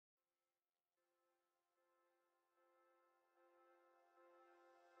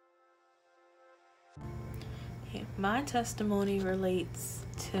My testimony relates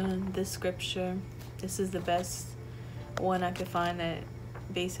to the scripture. This is the best one I could find that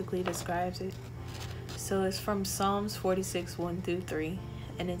basically describes it. So it's from Psalms 46, 1 through 3.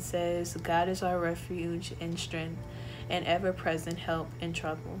 And it says, God is our refuge and strength, and ever-present help in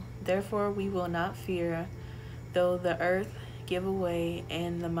trouble. Therefore we will not fear, though the earth give away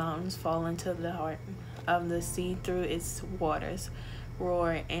and the mountains fall into the heart of the sea through its waters,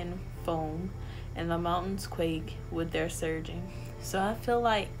 roar and foam, and the mountains quake with their surging. So I feel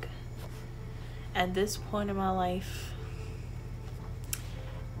like at this point in my life,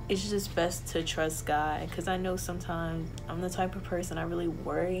 it's just best to trust God, because I know sometimes I'm the type of person I really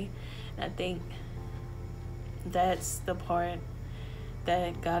worry, and I think that's the part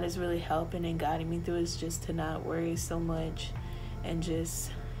that God is really helping and guiding me through, is just to not worry so much and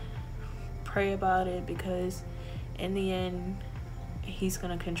just pray about it, because in the end He's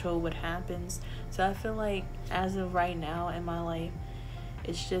gonna control what happens. So I feel like as of right now in my life,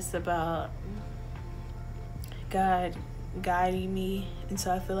 it's just about God guiding me. And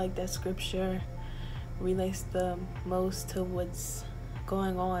so I feel like that scripture relates the most to what's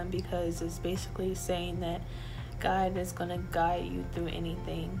going on, because it's basically saying that God is going to guide you through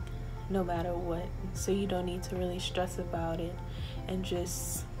anything, no matter what. So you don't need to really stress about it, and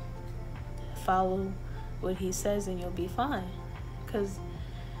just follow what He says and you'll be fine. Because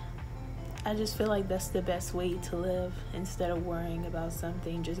I just feel like that's the best way to live. Instead of worrying about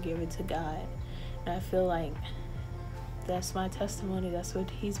something, just give it to God. And I feel like that's my testimony. That's what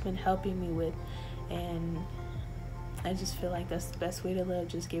He's been helping me with. And I just feel like that's the best way to live.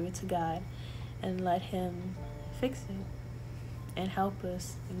 Just give it to God and let Him fix it and help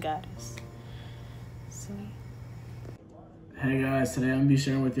us and guide us. So, hey guys, today I'm going to be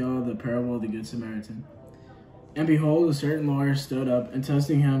sharing with y'all the parable of the Good Samaritan. And behold, a certain lawyer stood up and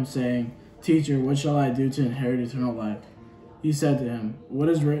testing Him, saying, Teacher, what shall I do to inherit eternal life? He said to him, What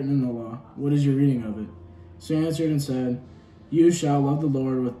is written in the law? What is your reading of it? So he answered and said, You shall love the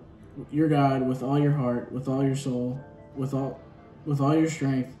Lord with your God with all your heart, with all your soul, with all your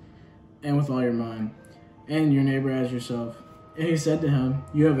strength, and with all your mind, and your neighbor as yourself. And he said to him,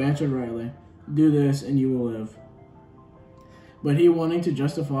 You have answered rightly. Do this, and you will live. But he, wanting to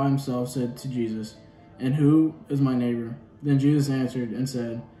justify himself, said to Jesus, And who is my neighbor? Then Jesus answered and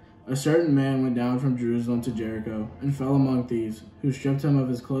said, A certain man went down from Jerusalem to Jericho, and fell among thieves, who stripped him of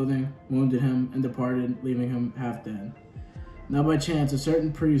his clothing, wounded him, and departed, leaving him half dead. Now by chance a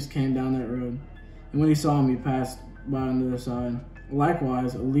certain priest came down that road, and when he saw him, he passed by on the other side.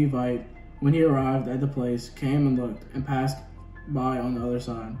 Likewise a Levite, when he arrived at the place, came and looked, and passed by on the other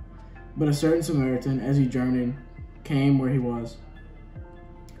side. But a certain Samaritan, as he journeyed, came where he was.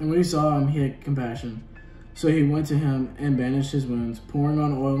 And when he saw him, he had compassion. So he went to him and bandaged his wounds, pouring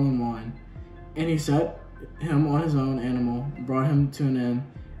on oil and wine. And he set him on his own animal, brought him to an inn,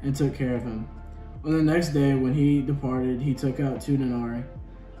 and took care of him. On the next day, when he departed, he took out 2 denarii,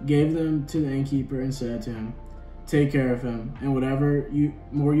 gave them to the innkeeper, and said to him, Take care of him, and whatever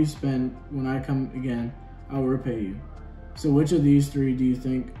more you spend when I come again, I will repay you. So which of these 3 do you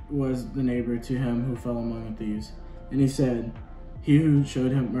think was the neighbor to him who fell among the thieves? And he said, He who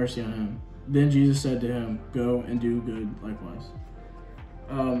showed him mercy on him. Then Jesus said to him, Go and do good likewise.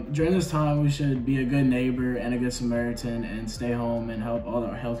 During this time, we should be a good neighbor and a good Samaritan, and stay home and help all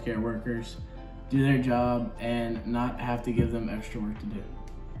our healthcare workers do their job and not have to give them extra work to do.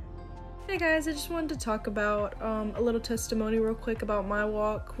 Hey guys, I just wanted to talk about a little testimony real quick about my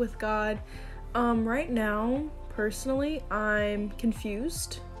walk with God. Right now, personally, I'm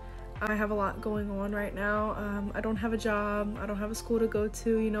confused. I have a lot going on right now. I don't have a job. I don't have a school to go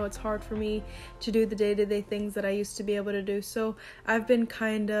to. You know, it's hard for me to do the day-to-day things that I used to be able to do. So I've been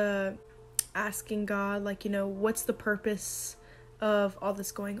kind of asking God, like, you know, what's the purpose of all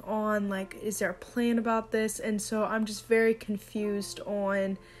this going on? Like, is there a plan about this? And so I'm just very confused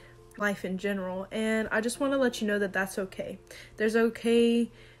on life in general. And I just want to let you know that that's okay. There's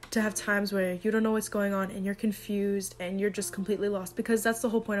okay to have times where you don't know what's going on and you're confused and you're just completely lost, because that's the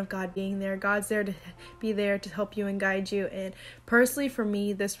whole point of God being there. God's there to be there to help you and guide you. And personally, for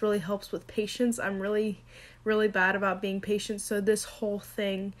me, this really helps with patience. I'm really bad about being patient. So this whole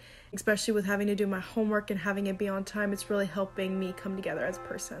thing, especially with having to do my homework and having it be on time, it's really helping me come together as a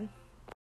person.